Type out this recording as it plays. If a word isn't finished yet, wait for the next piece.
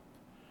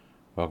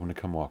Welcome to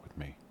Come Walk with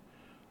Me.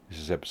 This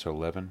is episode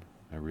 11.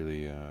 I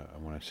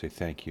want to say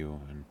thank you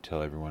and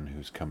tell everyone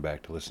who's come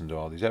back to listen to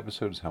all these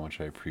episodes how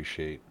much I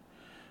appreciate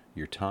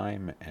your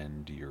time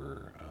and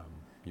your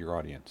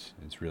audience.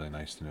 It's really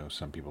nice to know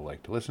some people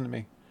like to listen to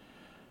me.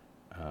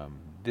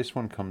 This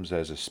one comes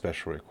as a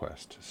special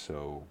request.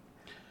 So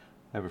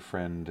I have a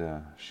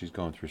friend. She's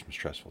going through some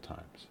stressful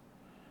times.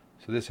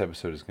 So this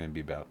episode is going to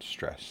be about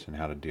stress and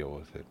how to deal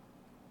with it.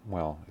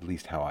 Well, at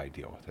least how I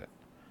deal with it.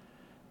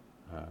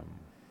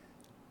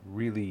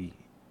 Really,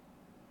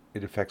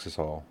 it affects us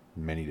all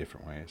in many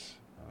different ways,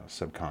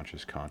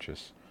 subconscious,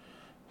 conscious.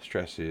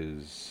 Stress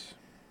is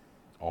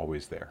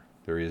always there.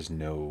 There is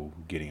no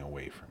getting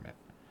away from it.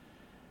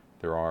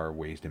 There are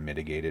ways to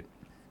mitigate it,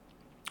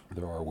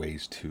 there are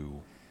ways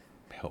to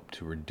help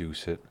to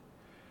reduce it,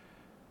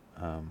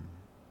 um,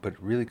 but it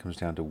really comes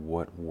down to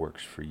what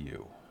works for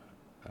you.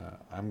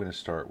 I'm going to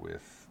start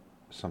with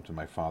something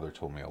my father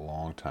told me a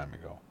long time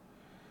ago,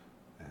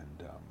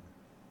 and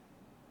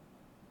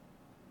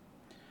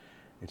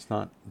it's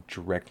not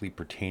directly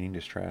pertaining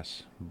to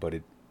stress, but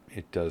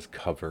it does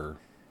cover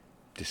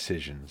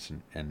decisions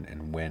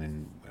and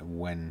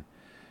when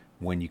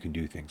you can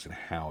do things and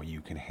how you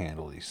can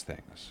handle these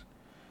things.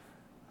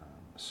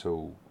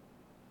 So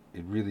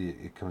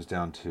it comes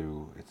down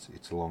to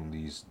it's along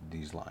these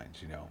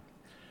lines, you know.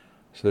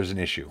 So there's an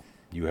issue,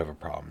 you have a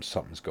problem,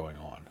 something's going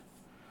on.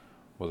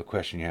 Well, the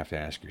question you have to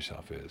ask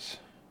yourself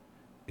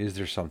is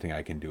there something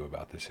I can do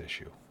about this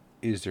issue?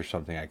 Is there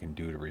something I can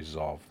do to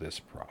resolve this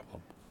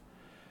problem?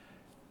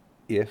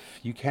 If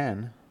you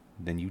can,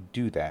 then you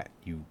do that.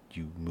 You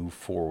move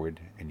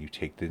forward and you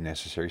take the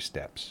necessary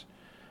steps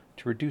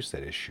to reduce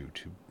that issue,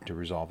 to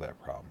resolve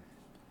that problem.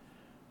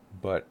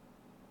 But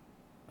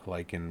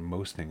like in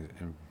most things,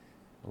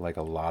 like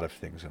a lot of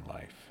things in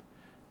life,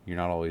 you're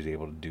not always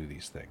able to do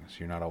these things.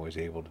 You're not always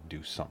able to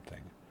do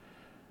something.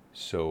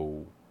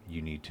 So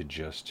you need to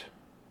just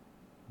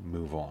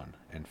move on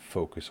and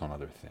focus on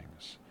other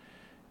things.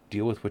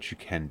 Deal with what you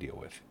can deal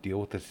with. Deal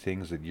with the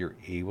things that you're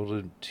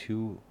able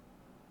to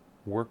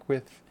work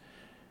with,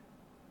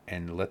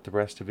 and let the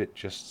rest of it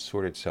just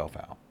sort itself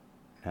out.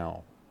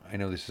 Now, I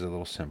know this is a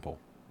little simple.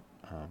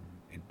 Um,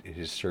 it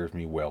has served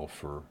me well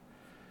for,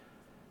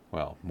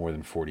 well, more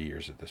than 40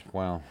 years at this.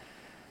 Well,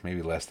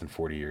 maybe less than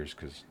 40 years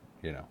because,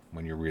 you know,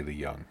 when you're really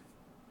young,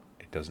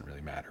 it doesn't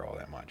really matter all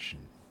that much.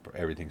 And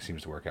everything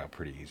seems to work out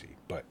pretty easy.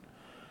 But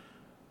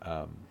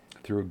um,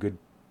 through a good,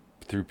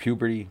 through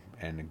puberty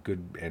and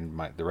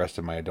the rest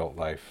of my adult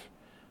life,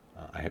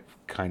 I have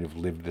kind of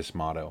lived this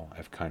motto.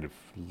 I've kind of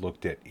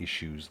looked at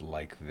issues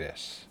like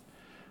this.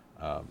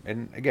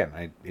 And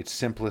again, it's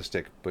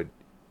simplistic, but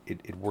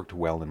it worked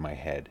well in my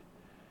head.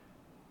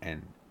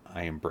 And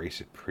I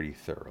embrace it pretty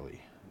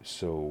thoroughly.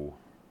 So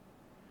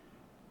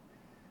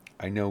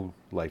I know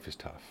life is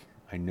tough.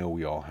 I know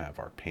we all have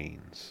our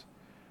pains.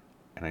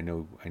 And I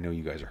know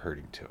you guys are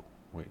hurting too.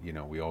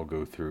 We all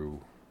go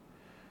through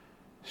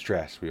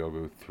stress. We all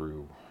go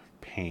through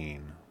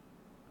pain.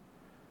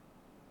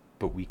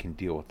 But we can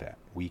deal with that.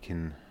 We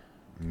can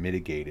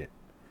mitigate it.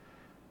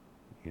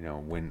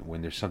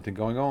 When there's something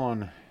going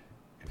on,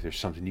 if there's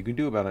something you can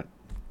do about it,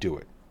 do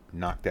it.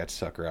 Knock that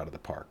sucker out of the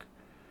park.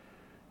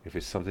 If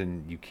it's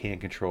something you can't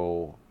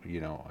control,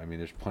 I mean,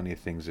 there's plenty of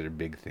things that are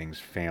big things,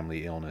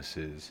 family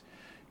illnesses,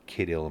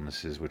 kid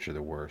illnesses, which are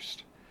the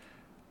worst.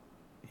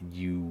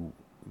 You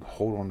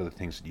hold on to the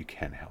things that you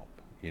can help.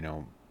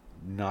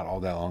 Not all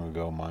that long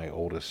ago, my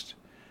oldest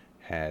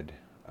had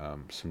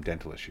some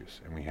dental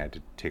issues, and we had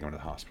to take him to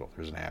the hospital.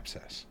 There was an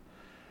abscess,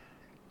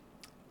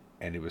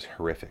 and it was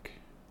horrific,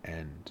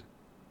 and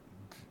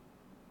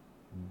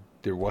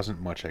there wasn't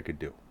much I could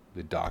do.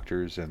 The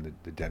doctors and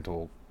the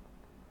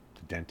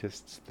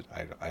dentists,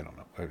 I don't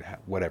know,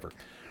 whatever,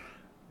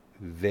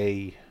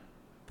 they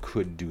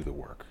could do the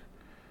work.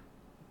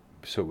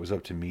 So it was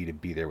up to me to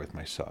be there with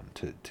my son,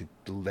 to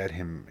let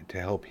him, to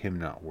help him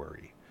not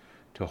worry,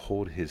 to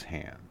hold his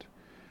hand,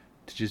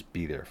 to just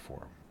be there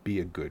for him,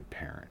 be a good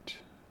parent.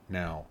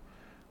 Now,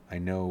 I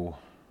know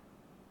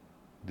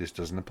this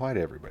doesn't apply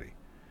to everybody,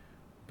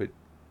 but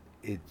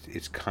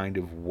it's kind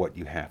of what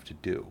you have to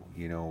do.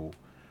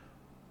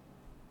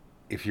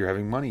 If you're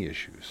having money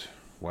issues,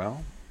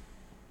 well,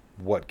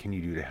 what can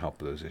you do to help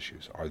those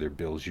issues? Are there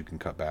bills you can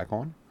cut back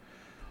on?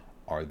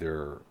 Are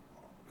there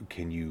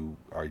do you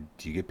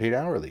get paid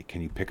hourly?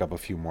 Can you pick up a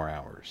few more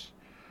hours?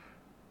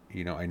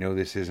 I know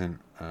this isn't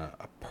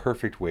a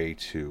perfect way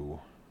to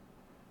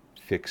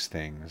fix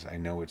things. I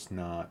know it's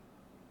not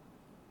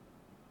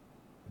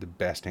the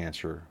best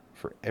answer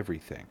for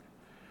everything.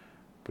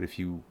 But if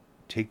you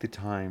take the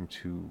time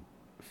to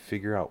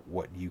figure out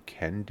what you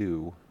can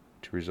do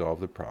to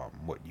resolve the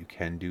problem, what you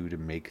can do to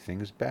make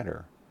things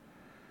better,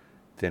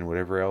 then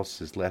whatever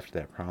else is left of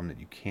that problem that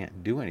you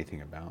can't do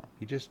anything about,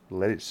 you just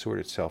let it sort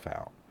itself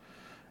out.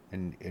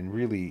 And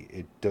really,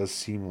 it does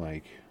seem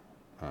like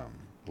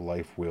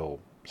life will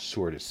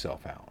sort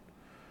itself out.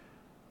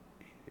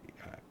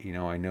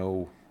 I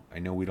know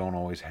we don't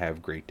always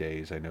have great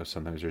days. I know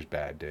sometimes there's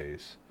bad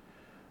days.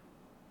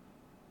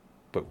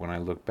 But when I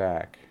look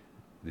back,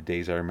 The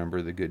days I remember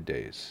are the good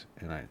days,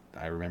 and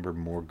I remember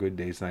more good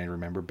days than I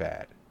remember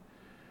bad.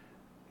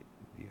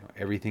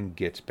 Everything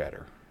gets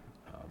better,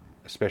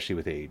 especially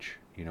with age.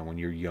 When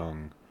you're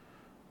young,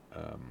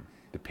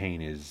 the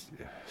pain is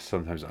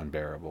sometimes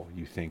unbearable.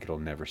 You think it'll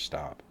never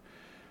stop.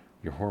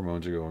 Your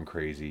hormones are going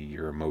crazy,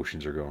 your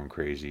emotions are going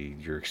crazy,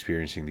 you're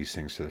experiencing these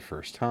things for the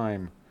first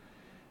time,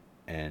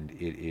 and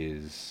it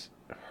is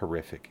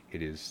horrific.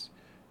 It is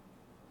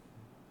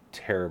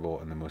terrible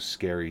and the most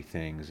scary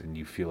things, and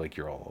you feel like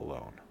you're all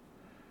alone.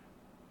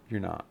 You're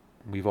not.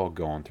 We've all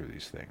gone through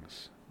these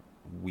things.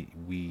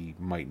 We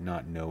might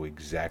not know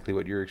exactly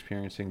what you're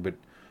experiencing, but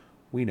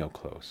we know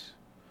close.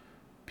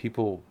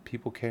 People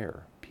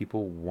care.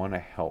 People want to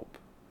help.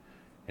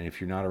 And if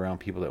you're not around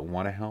people that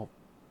want to help,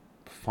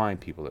 find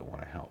people that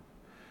want to help.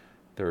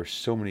 There are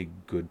so many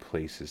good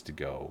places to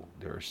go.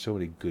 There are so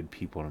many good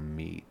people to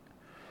meet.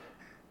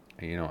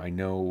 And, I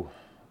know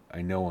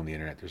on the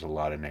internet there's a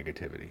lot of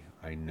negativity.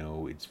 I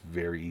know it's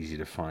very easy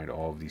to find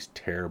all of these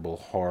terrible,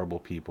 horrible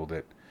people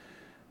that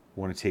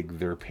want to take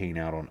their pain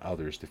out on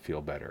others to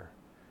feel better.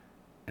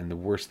 And the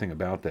worst thing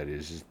about that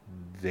is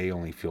they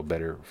only feel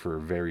better for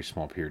a very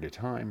small period of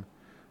time,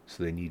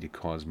 so they need to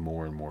cause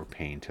more and more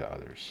pain to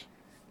others.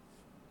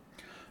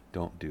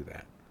 Don't do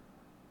that.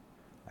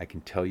 I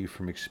can tell you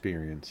from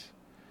experience,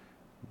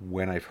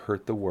 when I've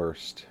hurt the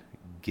worst,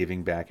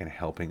 giving back and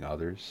helping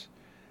others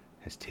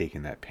has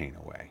taken that pain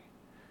away.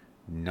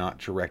 Not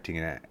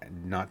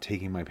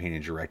taking my pain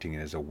and directing it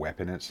as a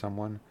weapon at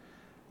someone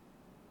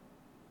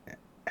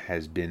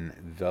has been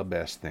the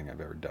best thing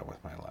I've ever done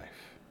with my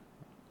life.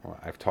 Well,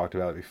 I've talked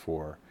about it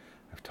before.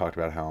 I've talked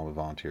about how I'm a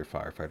volunteer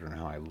firefighter and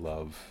how I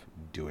love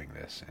doing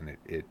this, and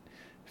it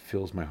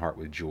fills my heart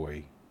with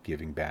joy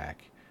giving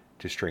back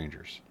to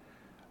strangers.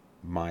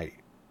 My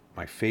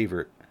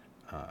favorite,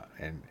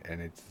 and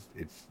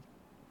it's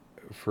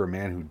for a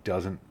man who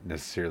doesn't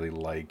necessarily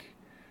like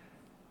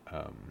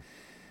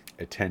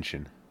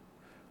attention.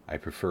 I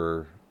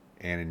prefer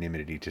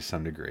anonymity to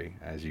some degree.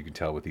 As you can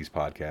tell with these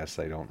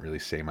podcasts, I don't really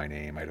say my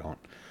name.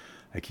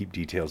 I keep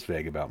details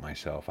vague about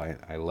myself.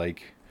 I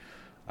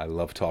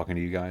love talking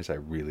to you guys. I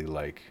really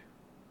like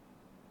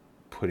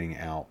putting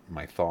out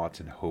my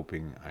thoughts and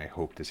I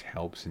hope this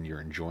helps and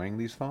you're enjoying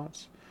these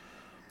thoughts.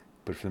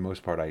 But for the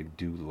most part, I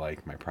do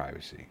like my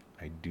privacy.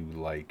 I do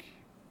like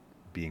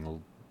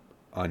being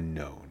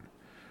unknown.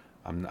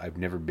 I've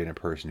never been a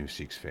person who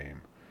seeks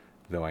fame,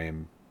 though I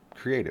am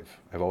creative.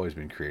 I've always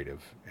been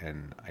creative,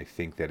 and I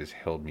think that has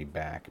held me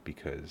back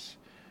because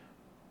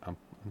I'm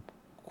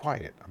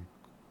quiet. I'm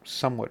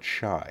somewhat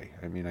shy.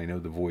 I mean, I know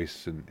the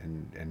voice,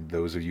 and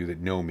those of you that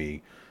know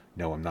me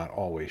know I'm not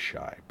always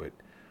shy, but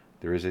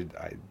there is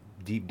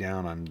deep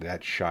down, I'm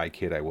that shy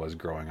kid I was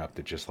growing up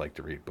that just liked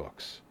to read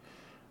books.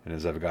 And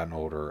as I've gotten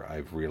older,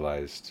 I've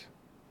realized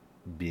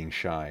being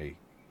shy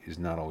is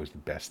not always the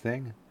best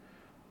thing,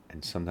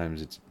 and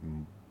sometimes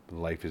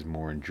life is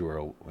more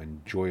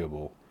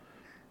enjoyable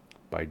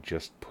by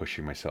just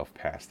pushing myself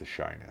past the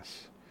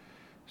shyness.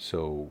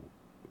 So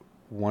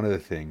one of the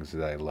things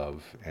that I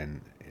love,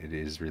 and it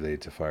is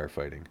related to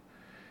firefighting,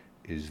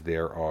 is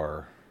there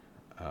are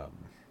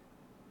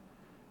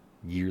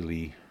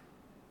yearly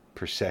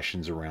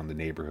processions around the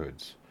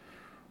neighborhoods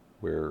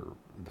where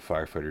the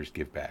firefighters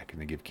give back,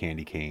 and they give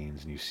candy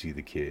canes, and you see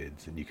the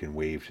kids, and you can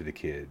wave to the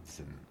kids,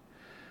 and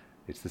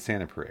it's the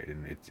Santa parade,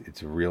 and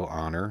it's a real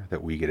honor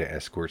that we get to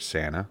escort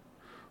Santa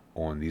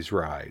on these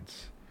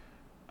rides,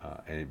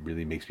 and it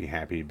really makes me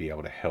happy to be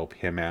able to help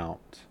him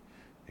out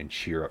and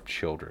cheer up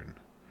children.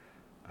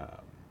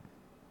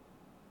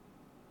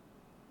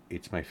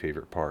 It's my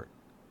favorite part.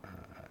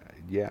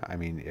 Yeah, I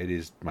mean, it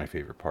is my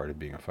favorite part of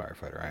being a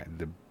firefighter.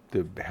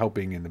 The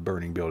helping in the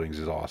burning buildings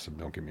is awesome,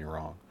 don't get me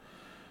wrong.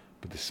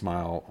 But the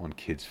smile on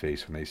kids'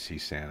 face when they see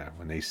Santa,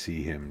 when they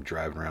see him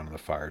driving around in the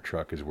fire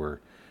truck as we're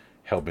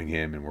helping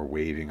him and we're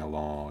waving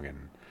along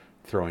and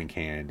throwing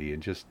candy,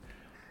 and just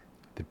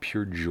the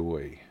pure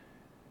joy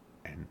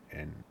and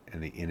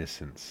the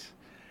innocence.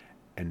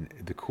 And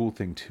the cool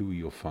thing too,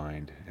 you'll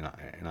find,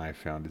 and I've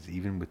found, is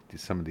even with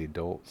some of the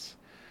adults,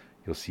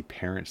 you'll see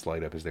parents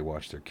light up as they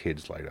watch their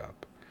kids light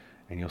up,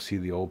 and you'll see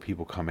the old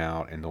people come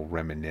out and they'll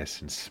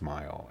reminisce and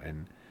smile,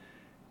 and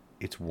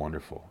it's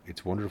wonderful.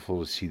 It's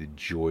wonderful to see the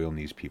joy on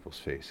these people's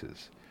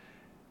faces,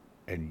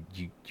 and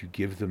you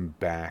give them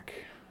back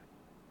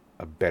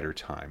a better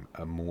time,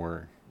 a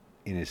more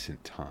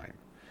innocent time,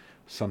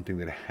 something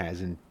that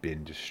hasn't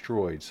been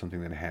destroyed,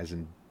 something that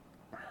hasn't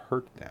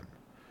hurt them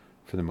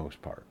for the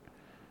most part.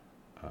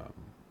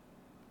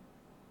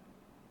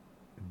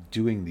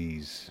 Doing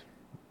these,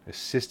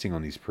 assisting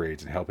on these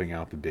parades and helping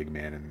out the big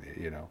man,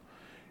 and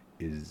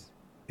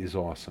is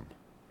awesome.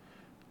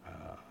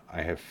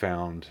 I have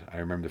found, I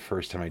remember the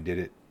first time I did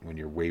it, when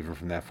you're waving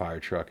from that fire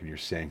truck and you're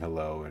saying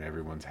hello and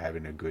everyone's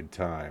having a good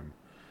time.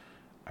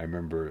 I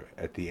remember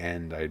at the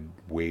end, I'd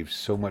waved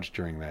so much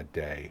during that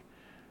day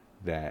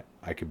that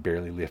I could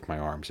barely lift my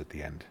arms at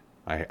the end.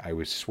 I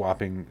was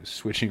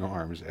switching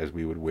arms as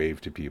we would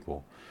wave to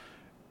people,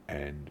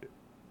 and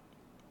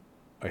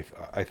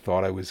I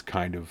thought I was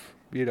kind of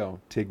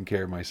taking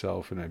care of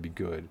myself and I'd be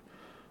good.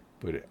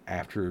 But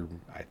after,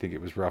 I think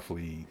it was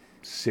roughly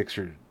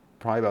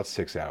probably about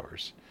 6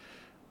 hours,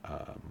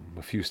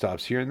 a few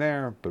stops here and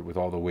there, but with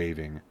all the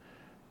waving,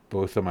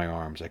 both of my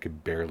arms, I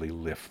could barely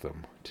lift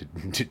them to,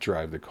 to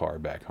drive the car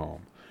back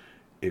home.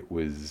 It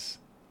was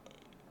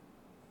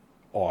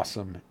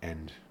awesome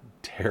and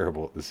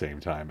terrible at the same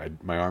time.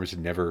 My arms had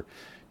never,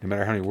 no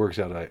matter how many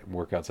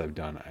workouts I've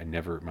done,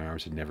 my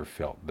arms had never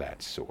felt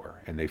that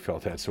sore, and they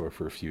felt that sore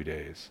for a few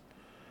days.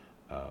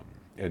 Um,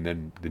 and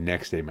then the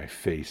next day, my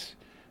face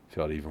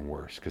felt even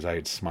worse because I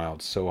had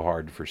smiled so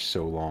hard for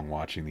so long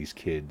watching these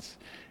kids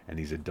and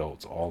these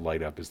adults all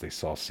light up as they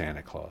saw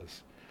Santa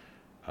Claus.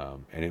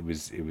 And it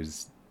was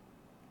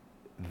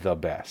the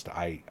best.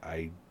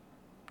 I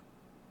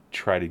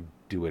try to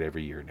do it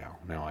every year now.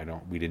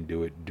 Now we didn't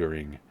do it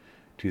during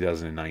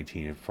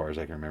 2019 as far as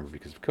I can remember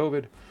because of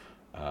COVID.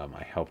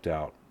 I helped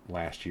out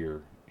last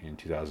year in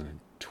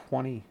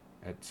 2020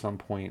 at some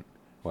point,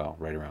 well,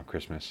 right around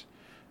Christmas,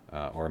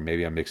 or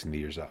maybe I'm mixing the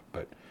years up,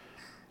 but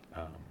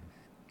um,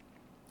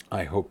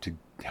 I hope to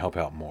help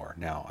out more.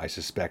 Now, I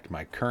suspect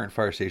my current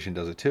fire station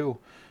does it too,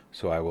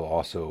 so I will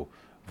also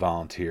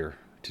volunteer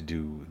to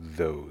do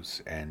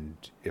those. And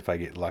if I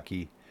get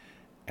lucky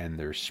and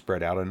they're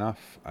spread out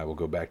enough, I will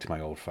go back to my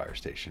old fire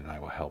station and I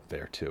will help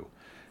there too.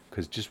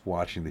 Because just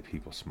watching the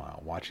people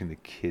smile, watching the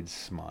kids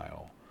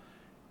smile,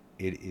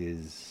 it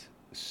is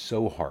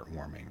so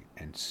heartwarming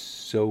and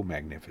so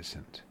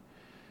magnificent.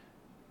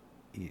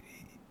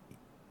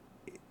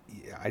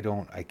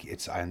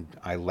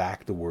 I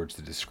lack the words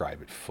to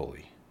describe it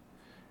fully.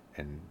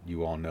 And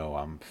you all know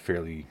I'm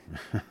fairly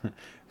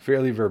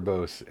fairly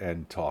verbose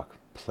and talk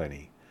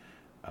plenty.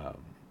 Um,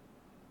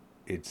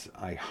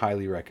 I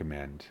highly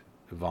recommend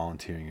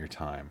volunteering your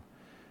time,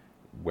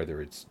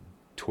 whether it's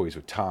Toys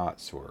with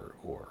Tots or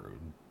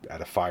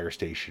at a fire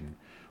station,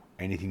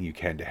 anything you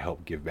can to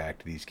help give back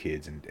to these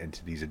kids and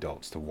to these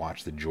adults to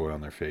watch the joy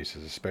on their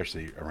faces,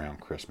 especially around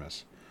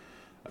Christmas.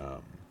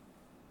 Um,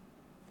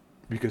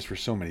 because for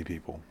so many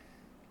people,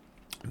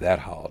 that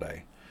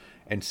holiday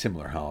and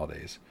similar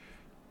holidays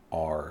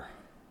are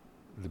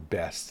the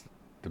best,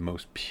 the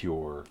most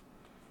pure,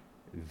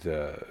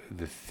 the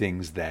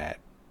things that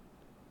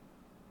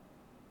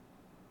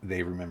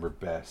they remember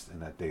best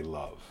and that they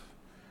love.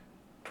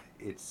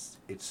 It's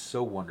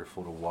so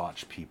wonderful to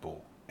watch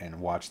people and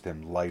watch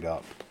them light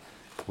up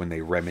when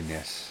they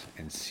reminisce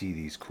and see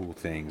these cool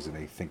things and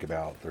they think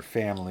about their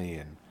family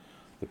and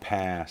the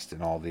past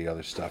and all the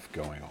other stuff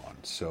going on.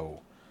 So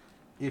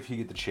if you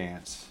get the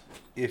chance,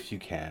 if you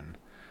can,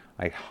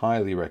 I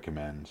highly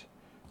recommend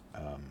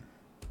um,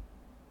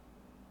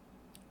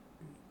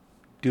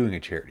 doing a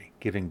charity,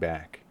 giving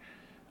back.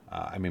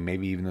 I mean,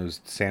 maybe even those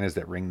Santas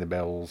that ring the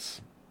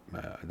bells,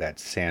 that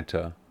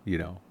Santa,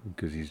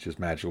 because he's just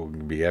magical and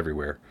can be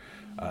everywhere,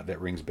 that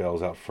rings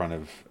bells out front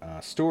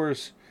of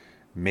stores.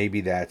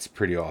 Maybe that's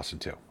pretty awesome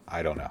too.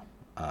 I don't know.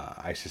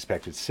 I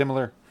suspect it's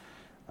similar.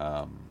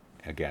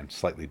 Again,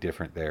 slightly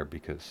different there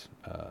because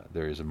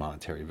there is a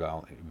monetary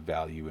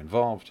value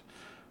involved.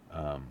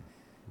 Um,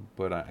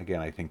 but again,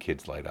 I think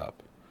kids light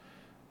up.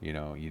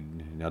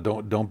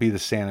 Don't be the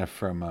Santa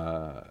from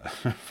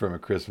from A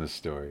Christmas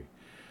Story.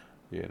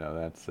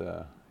 That's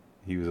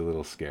he was a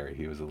little scary.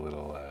 He was a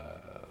little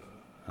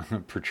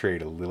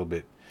portrayed a little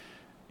bit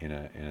in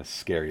a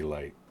scary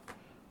light.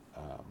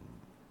 Um,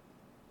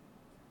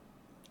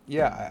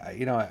 yeah,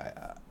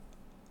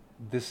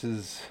 this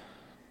is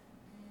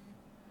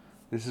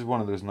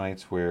one of those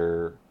nights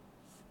where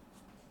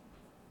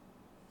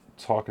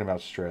talking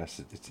about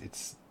stress,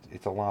 it's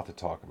a lot to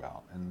talk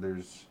about, and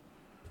there's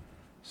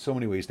so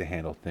many ways to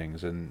handle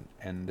things, and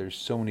there's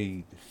so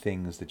many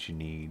things that you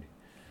need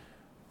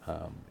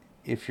um,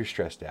 if you're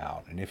stressed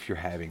out and if you're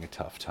having a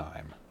tough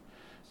time.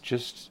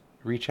 Just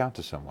reach out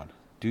to someone.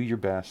 Do your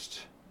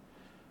best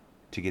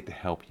to get the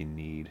help you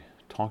need.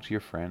 Talk to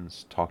your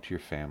friends. Talk to your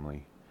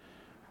family.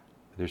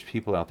 There's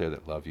people out there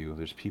that love you.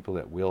 There's people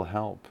that will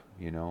help.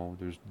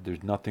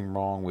 There's nothing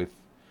wrong with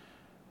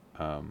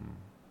um,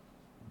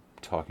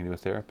 talking to a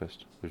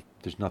therapist.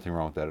 There's nothing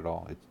wrong with that at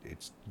all.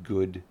 It's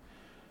good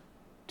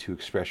to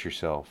express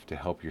yourself, to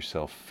help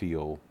yourself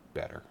feel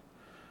better.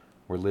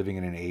 We're living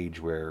in an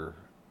age where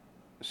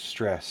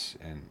stress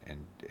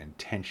and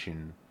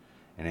tension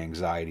and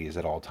anxiety is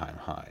at all-time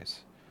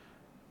highs.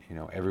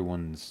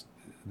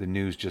 The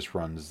news just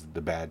runs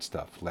the bad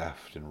stuff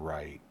left and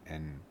right,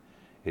 and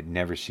it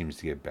never seems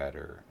to get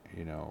better.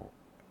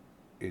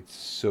 It's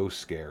so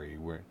scary.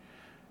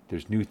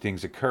 There's new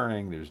things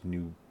occurring, there's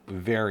new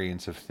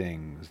variants of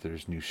things,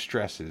 there's new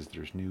stresses,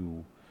 there's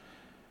new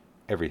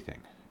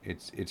everything.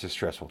 It's a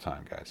stressful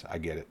time, guys. I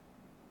get it.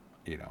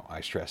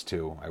 I stress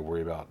too. I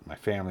worry about my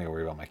family. I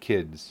worry about my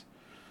kids.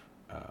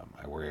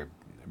 I worry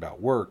about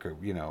work.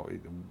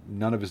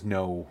 None of us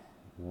know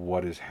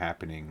what is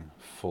happening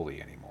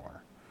fully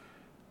anymore.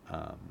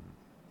 Um,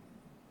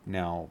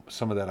 Now,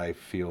 some of that I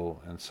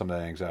feel, and some of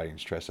that anxiety and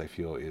stress I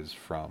feel is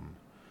from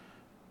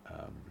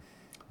um,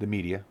 the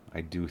media.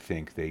 I do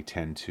think they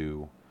tend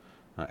to,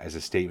 as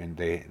a statement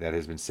that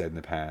has been said in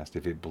the past,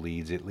 if it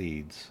bleeds, it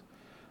leads.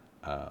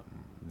 Um,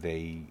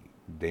 they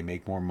they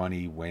make more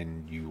money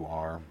when you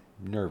are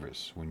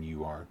nervous, when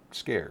you are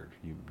scared.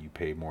 You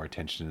pay more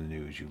attention to the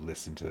news. You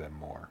listen to them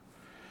more.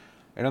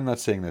 And I'm not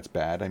saying that's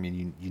bad. I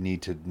mean, you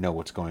need to know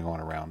what's going on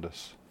around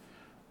us.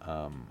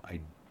 I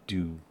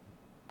do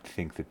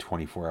think the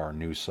 24-hour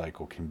news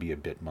cycle can be a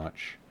bit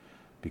much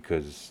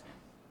because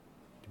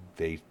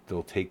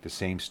they'll take the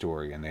same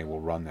story and they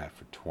will run that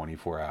for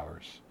 24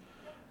 hours,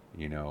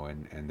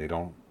 and they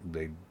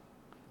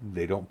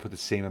don't put the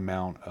same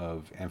amount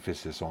of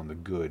emphasis on the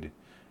good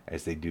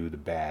as they do the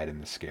bad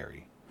and the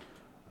scary.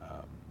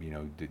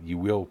 You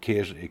will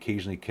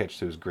occasionally catch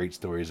those great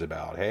stories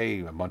about, hey,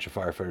 a bunch of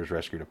firefighters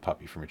rescued a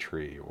puppy from a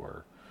tree,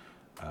 or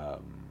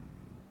um,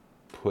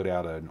 put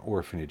out an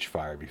orphanage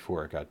fire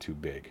before it got too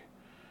big.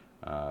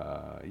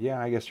 Yeah,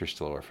 I guess they're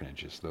still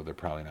orphanages, though they're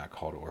probably not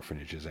called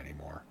orphanages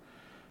anymore.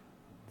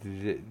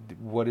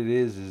 What it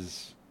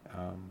is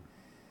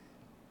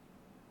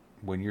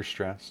when you're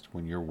stressed,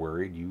 when you're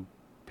worried, you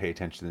pay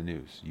attention to the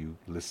news. You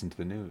listen to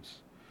the news.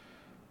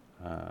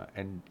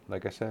 And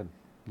like I said,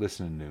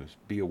 listen to the news.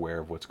 Be aware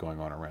of what's going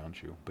on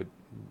around you. But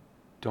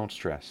don't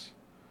stress.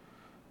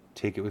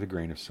 Take it with a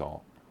grain of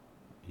salt.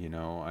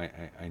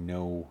 I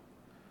know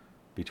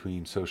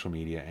between social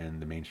media and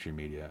the mainstream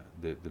media,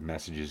 the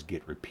messages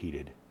get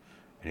repeated,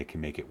 and it can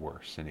make it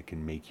worse, and it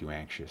can make you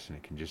anxious, and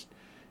it can just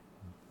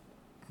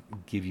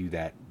give you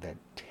that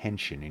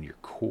tension in your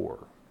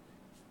core.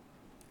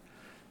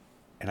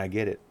 And I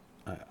get it.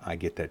 I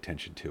get that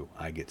tension too.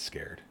 I get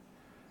scared.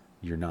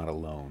 You're not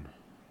alone.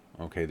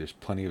 Okay, there's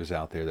plenty of us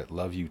out there that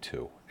love you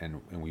too, and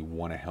we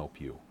want to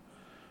help you.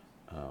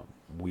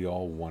 We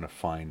all want to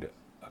find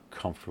a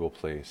comfortable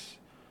place,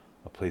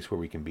 a place where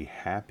we can be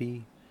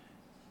happy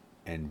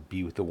and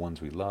be with the ones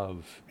we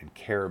love and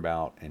care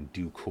about and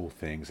do cool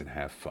things and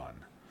have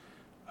fun.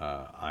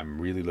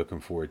 I'm really looking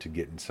forward to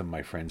getting some of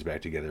my friends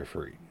back together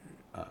for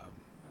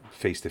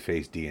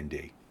face-to-face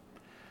D&D.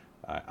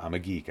 I'm a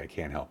geek. I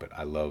can't help it.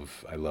 I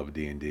love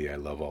D&D. I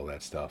love all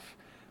that stuff.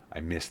 I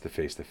miss the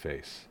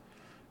face-to-face.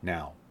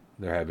 Now,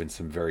 there have been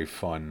some very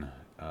fun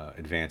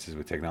advances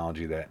with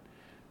technology that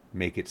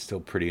make it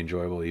still pretty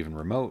enjoyable, even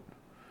remote.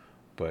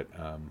 But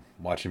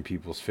watching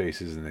people's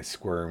faces and they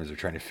squirm as they're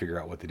trying to figure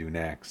out what to do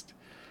next,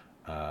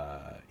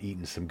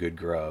 eating some good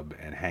grub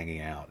and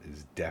hanging out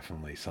is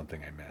definitely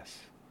something I miss.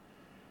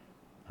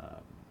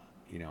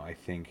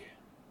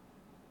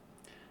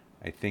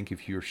 I think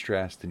if you're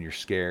stressed and you're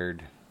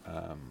scared,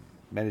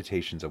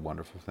 meditation's a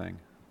wonderful thing,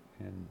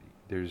 and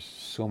there's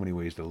so many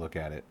ways to look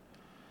at it.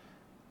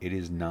 It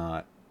is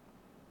not.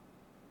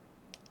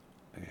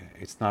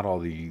 It's not all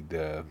the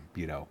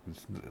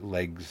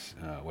legs.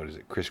 What is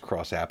it?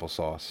 Crisscross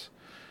applesauce,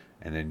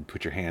 and then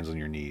put your hands on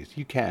your knees.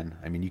 You can.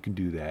 I mean, you can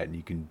do that, and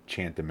you can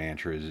chant the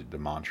mantras,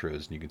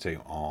 and you can say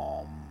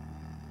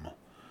Om,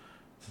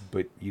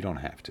 but you don't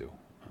have to.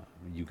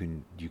 You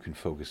can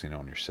focus in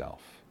on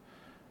yourself.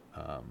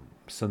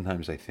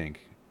 Sometimes I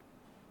think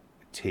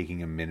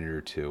taking a minute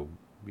or two,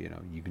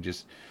 you can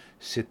just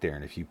sit there,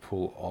 and if you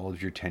pull all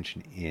of your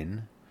tension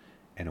in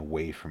and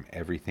away from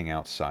everything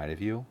outside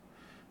of you,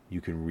 you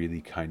can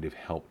really kind of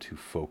help to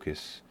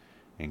focus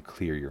and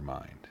clear your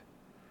mind.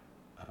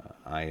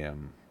 I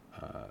am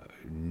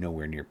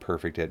nowhere near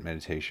perfect at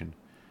meditation.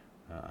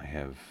 I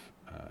have,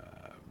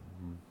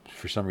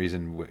 for some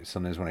reason,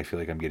 sometimes when I feel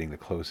like I'm getting the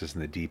closest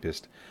and the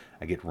deepest,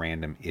 I get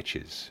random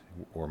itches,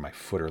 or my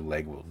foot or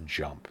leg will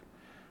jump.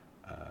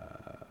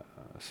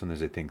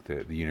 Sometimes I think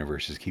the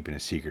universe is keeping a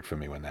secret from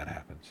me when that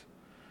happens.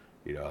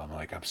 I'm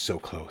like, I'm so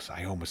close.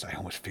 I almost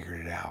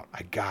figured it out.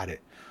 I got it.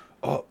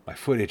 Oh, my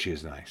foot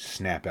itches, and I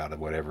snap out of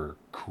whatever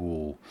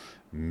cool,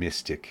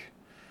 mystic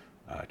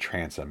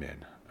trance I'm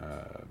in.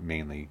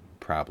 Mainly,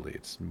 probably,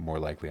 it's more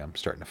likely I'm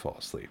starting to fall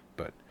asleep.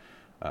 But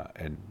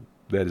and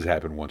that has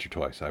happened once or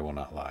twice. I will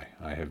not lie.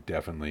 I have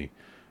definitely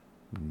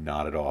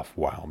nodded off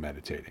while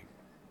meditating.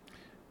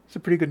 It's a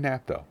pretty good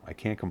nap, though. I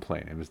can't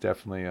complain. It was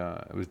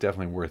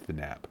definitely worth the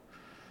nap.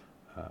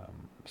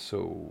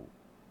 So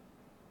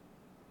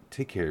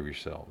take care of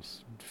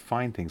yourselves.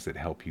 Find things that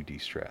help you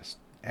de-stress.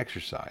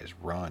 Exercise,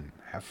 run,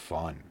 have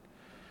fun.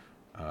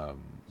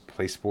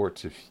 Play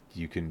sports if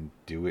you can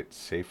do it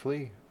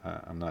safely.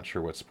 I'm not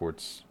sure what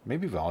sports.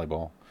 Maybe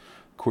volleyball.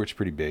 Court's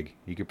pretty big.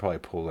 You could probably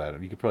pull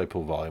that. You could probably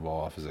pull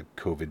volleyball off as a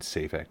COVID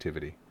safe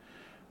activity.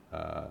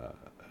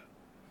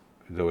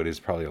 Though it is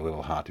probably a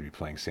little hot to be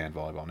playing sand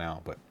volleyball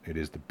now, but it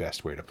is the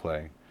best way to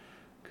play,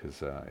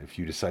 because if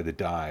you decide to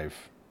dive,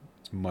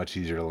 it's much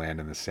easier to land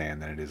in the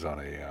sand than it is on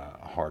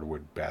a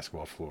hardwood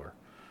basketball floor,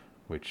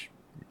 which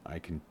I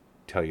can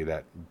tell you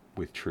that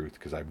with truth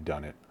because I've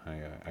done it.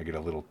 I get a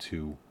little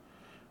too.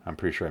 I'm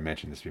pretty sure I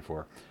mentioned this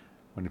before.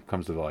 When it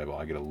comes to volleyball,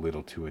 I get a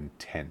little too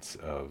intense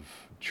of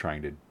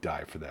trying to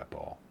dive for that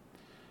ball.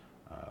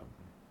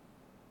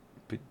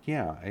 But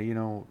yeah,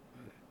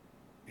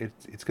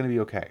 it's going to be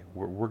okay.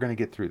 We're going to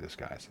get through this,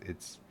 guys.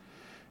 It's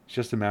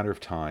just a matter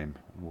of time.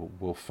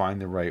 We'll find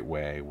the right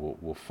way.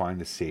 We'll find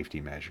the safety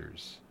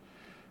measures.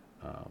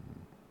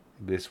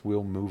 This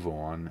will move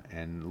on,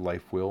 and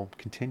life will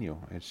continue.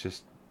 It's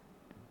just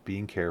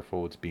being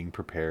careful. It's being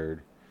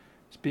prepared.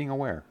 It's being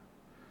aware.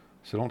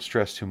 So don't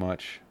stress too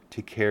much.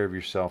 Take care of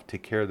yourself.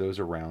 Take care of those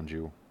around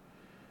you.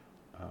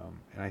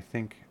 And I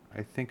think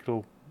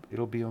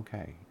it'll be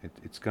okay.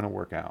 It's gonna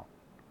work out.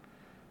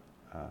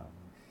 Um,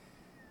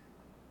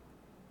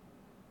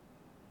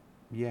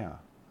 yeah,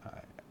 I,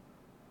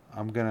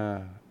 I'm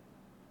gonna.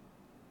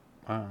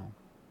 I don't know.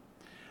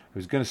 I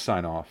was gonna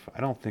sign off.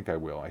 I don't think I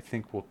will. I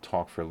think we'll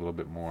talk for a little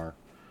bit more.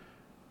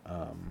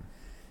 Um,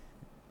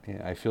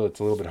 yeah, I feel it's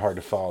a little bit hard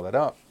to follow that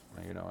up.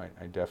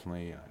 I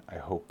definitely I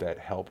hope that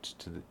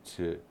helped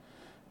to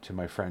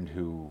my friend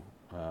who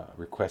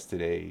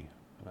requested a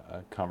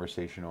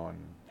conversation on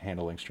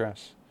handling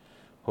stress.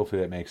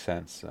 Hopefully that makes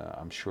sense.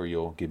 I'm sure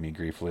you'll give me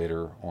grief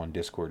later on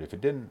Discord if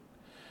it didn't.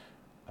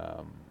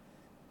 Um,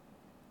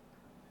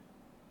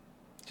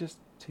 just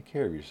take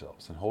care of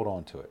yourselves and hold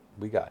on to it.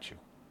 We got you.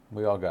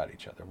 We all got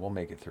each other. We'll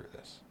make it through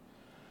this.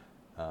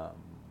 Um,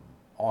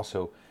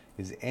 Also,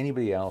 is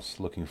anybody else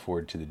looking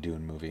forward to the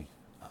Dune movie?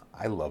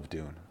 I love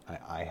Dune.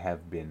 I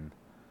have been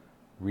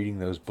reading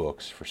those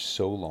books for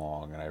so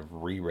long, and I've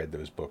reread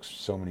those books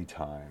so many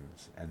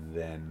times. And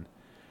then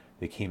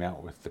they came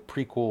out with the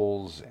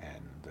prequels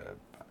and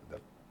the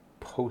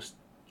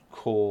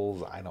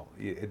postquels. I don't.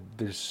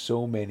 There's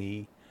so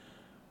many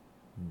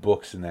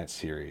books in that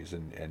series,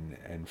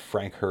 and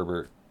Frank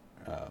Herbert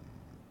um,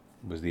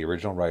 was the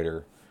original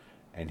writer,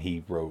 and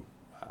he wrote.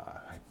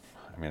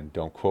 I mean,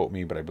 don't quote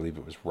me, but I believe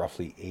it was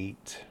roughly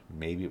 8,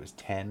 maybe it was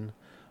 10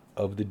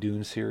 of the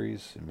Dune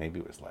series. Maybe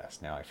it was less.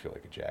 Now I feel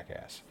like a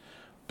jackass,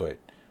 but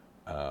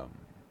um,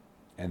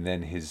 and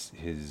then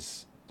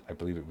his I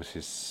believe it was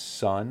his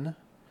son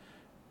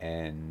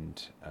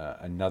and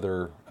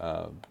another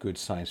good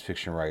science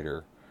fiction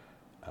writer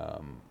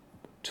um,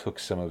 took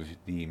some of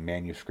the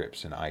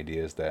manuscripts and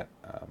ideas that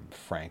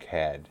Frank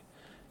had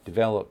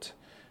developed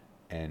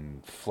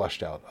and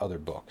flushed out other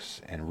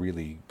books and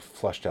really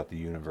flushed out the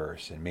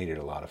universe and made it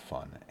a lot of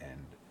fun.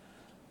 And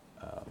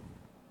um,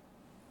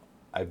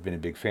 I've been a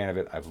big fan of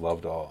it. I've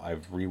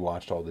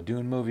rewatched all the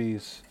Dune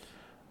movies.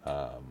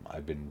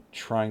 I've been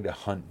trying to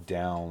hunt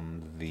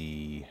down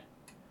the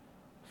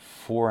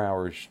 4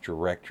 hours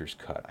director's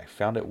cut. I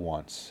found it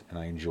once and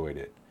I enjoyed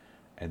it.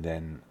 And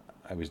then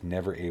I was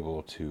never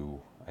able to,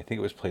 I think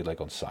it was played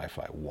like on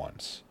Sci-Fi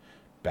once,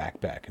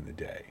 back in the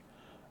day.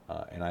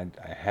 And I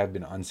have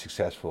been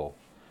unsuccessful,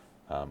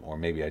 or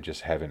maybe I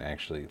just haven't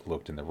actually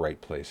looked in the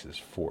right places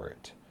for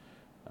it.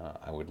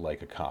 I would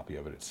like a copy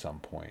of it at some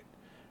point.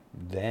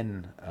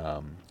 Then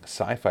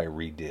Sci-Fi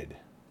redid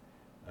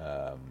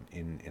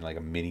in like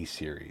a mini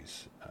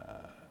series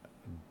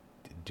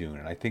Dune,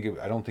 and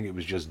I don't think it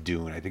was just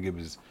Dune. I think it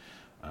was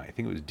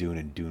Dune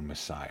and Dune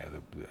Messiah,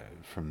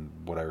 from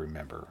what I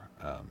remember.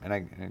 And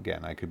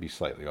again, I could be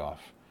slightly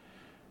off.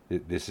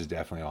 This is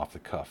definitely off the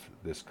cuff,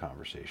 this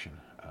conversation.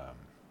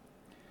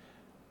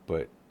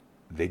 But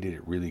they did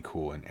it really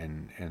cool,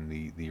 and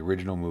the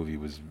original movie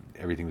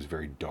everything was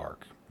very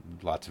dark,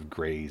 lots of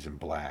grays and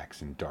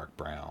blacks and dark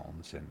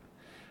browns, and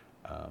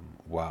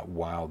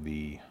while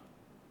the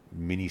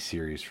mini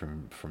series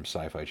from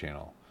Sci-Fi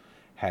Channel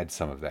had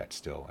some of that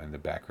still, and the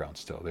background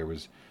still, there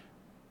was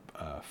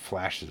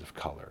flashes of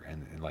color,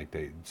 and like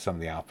some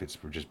of the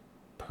outfits were just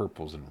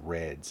purples and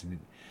reds, and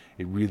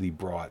it really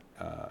brought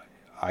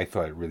I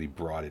thought it really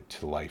brought it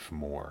to life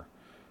more.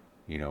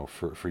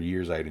 For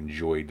years I had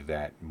enjoyed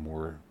that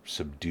more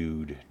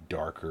subdued,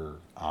 darker,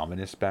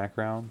 ominous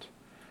background.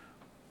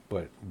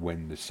 But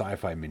when the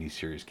Sci-Fi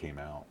miniseries came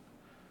out,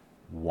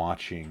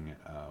 watching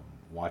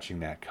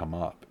that come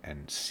up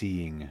and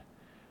seeing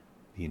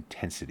the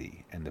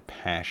intensity and the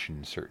passion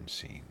in certain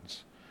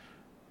scenes,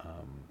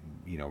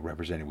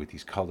 represented with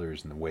these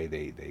colors and the way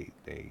they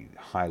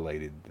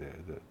highlighted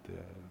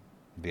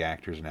the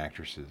actors and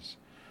actresses,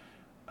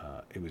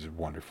 it was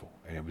wonderful,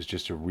 and it was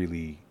just a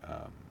really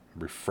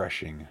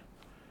refreshing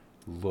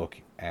look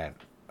at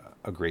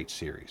a great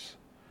series.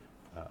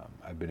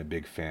 I've been a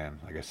big fan,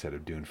 like I said,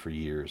 of Dune for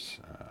years.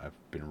 I've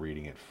been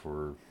reading it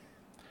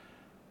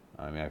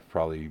I've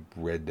probably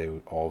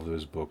read all of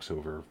those books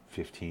over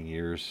 15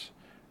 years,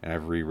 and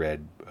I've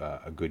reread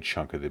a good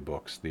chunk of the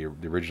books. The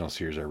original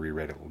series I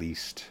reread at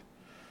least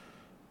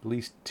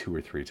 2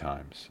 or 3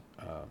 times.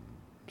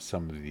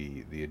 Some of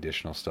the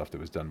additional stuff that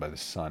was done by the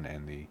son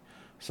and the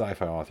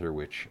Sci-Fi author,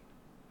 which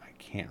I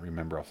can't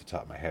remember off the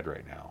top of my head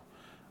right now.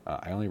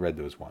 I only read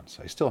those once.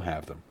 I still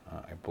have them.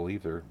 I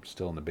believe they're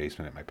still in the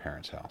basement at my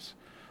parents' house,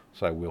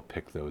 so I will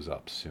pick those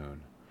up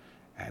soon,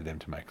 add them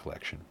to my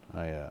collection.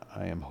 I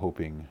am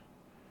hoping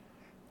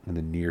in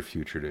the near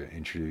future to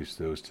introduce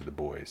those to the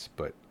boys,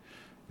 but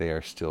they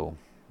are still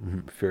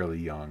fairly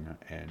young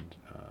and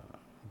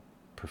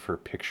prefer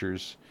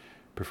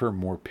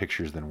more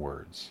pictures than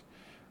words.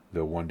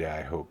 Though one day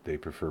I hope they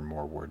prefer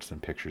more words than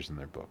pictures in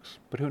their books.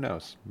 But who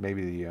knows?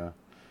 Maybe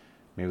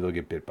they'll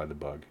get bit by the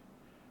bug.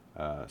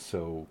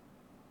 So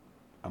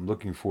I'm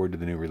looking forward to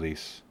the new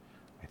release.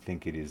 I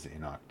think it is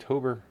in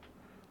October.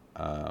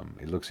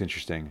 It looks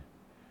interesting.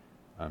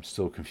 I'm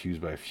still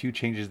confused by a few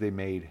changes they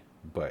made,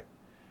 but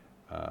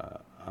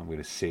I'm going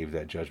to save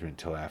that judgment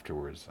until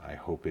afterwards. I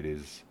hope it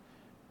is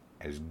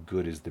as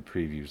good as the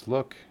previews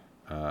look.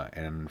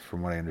 And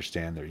from what I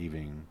understand, they're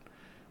even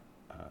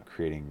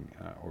creating,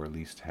 or at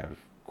least have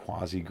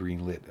quasi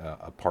greenlit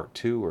a part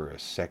two or a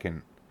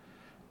second.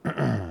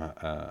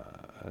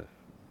 I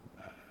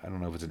don't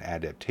know if it's an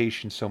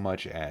adaptation so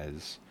much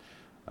as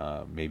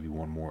maybe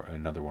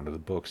another one of the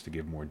books to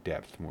give more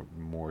depth,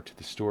 more to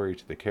the story,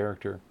 to the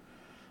character.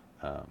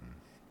 Um,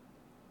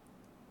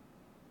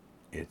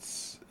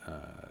 it's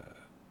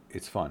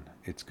fun.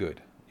 It's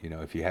good.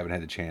 If you haven't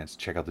had the chance,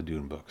 check out the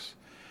Dune books.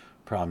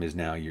 Problem is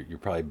now you're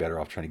probably better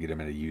off trying to get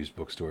them at a used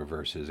bookstore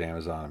versus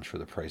Amazon. I'm sure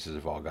the prices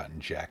have all gotten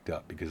jacked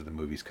up because of the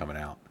movies coming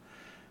out.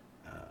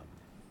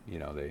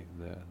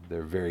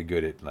 They're very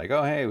good at like,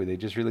 oh hey, they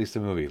just released a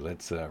movie,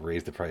 let's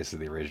raise the price of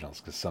the originals,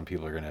 because some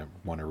people are going to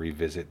want to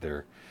revisit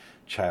their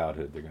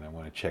childhood. They're going to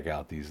want to check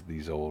out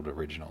these old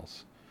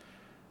originals.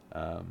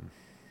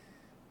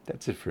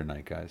 That's it for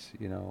tonight, guys.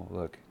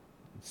 Look,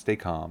 stay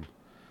calm,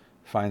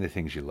 find the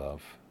things you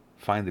love,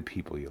 find the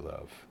people you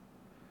love.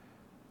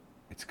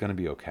 It's going to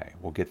be okay.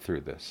 We'll get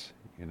through this.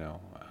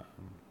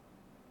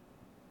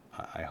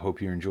 I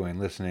hope you're enjoying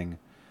listening.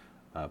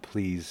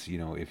 Please,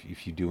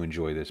 if you do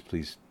enjoy this,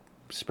 please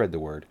spread the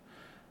word.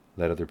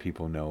 Let other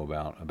people know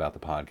about the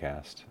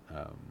podcast.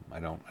 I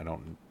don't. It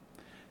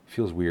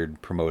feels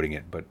weird promoting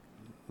it, but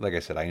like I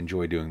said, I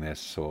enjoy doing this.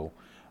 So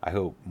I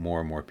hope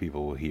more and more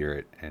people will hear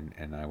it,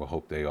 and I will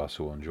hope they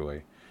also will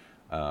enjoy.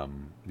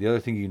 The other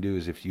thing you can do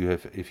is if you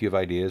have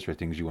ideas or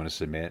things you want to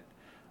submit,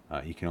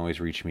 you can always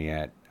reach me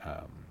at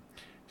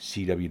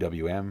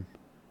cwwm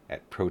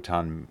at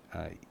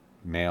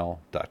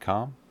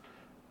protonmail.com.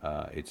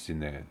 It's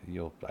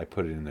I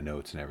put it in the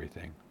notes and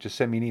everything. Just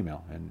send me an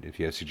email, and if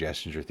you have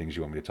suggestions or things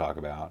you want me to talk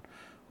about,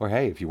 or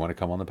hey, if you want to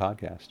come on the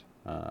podcast,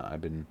 I've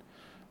been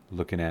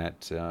looking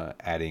at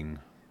adding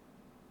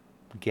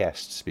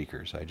guest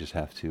speakers. I just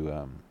have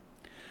to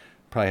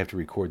probably have to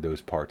record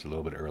those parts a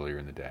little bit earlier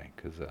in the day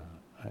because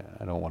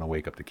I don't want to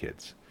wake up the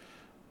kids.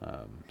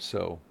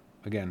 So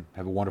again,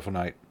 have a wonderful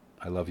night.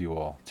 I love you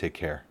all. Take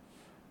care.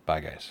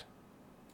 Bye, guys.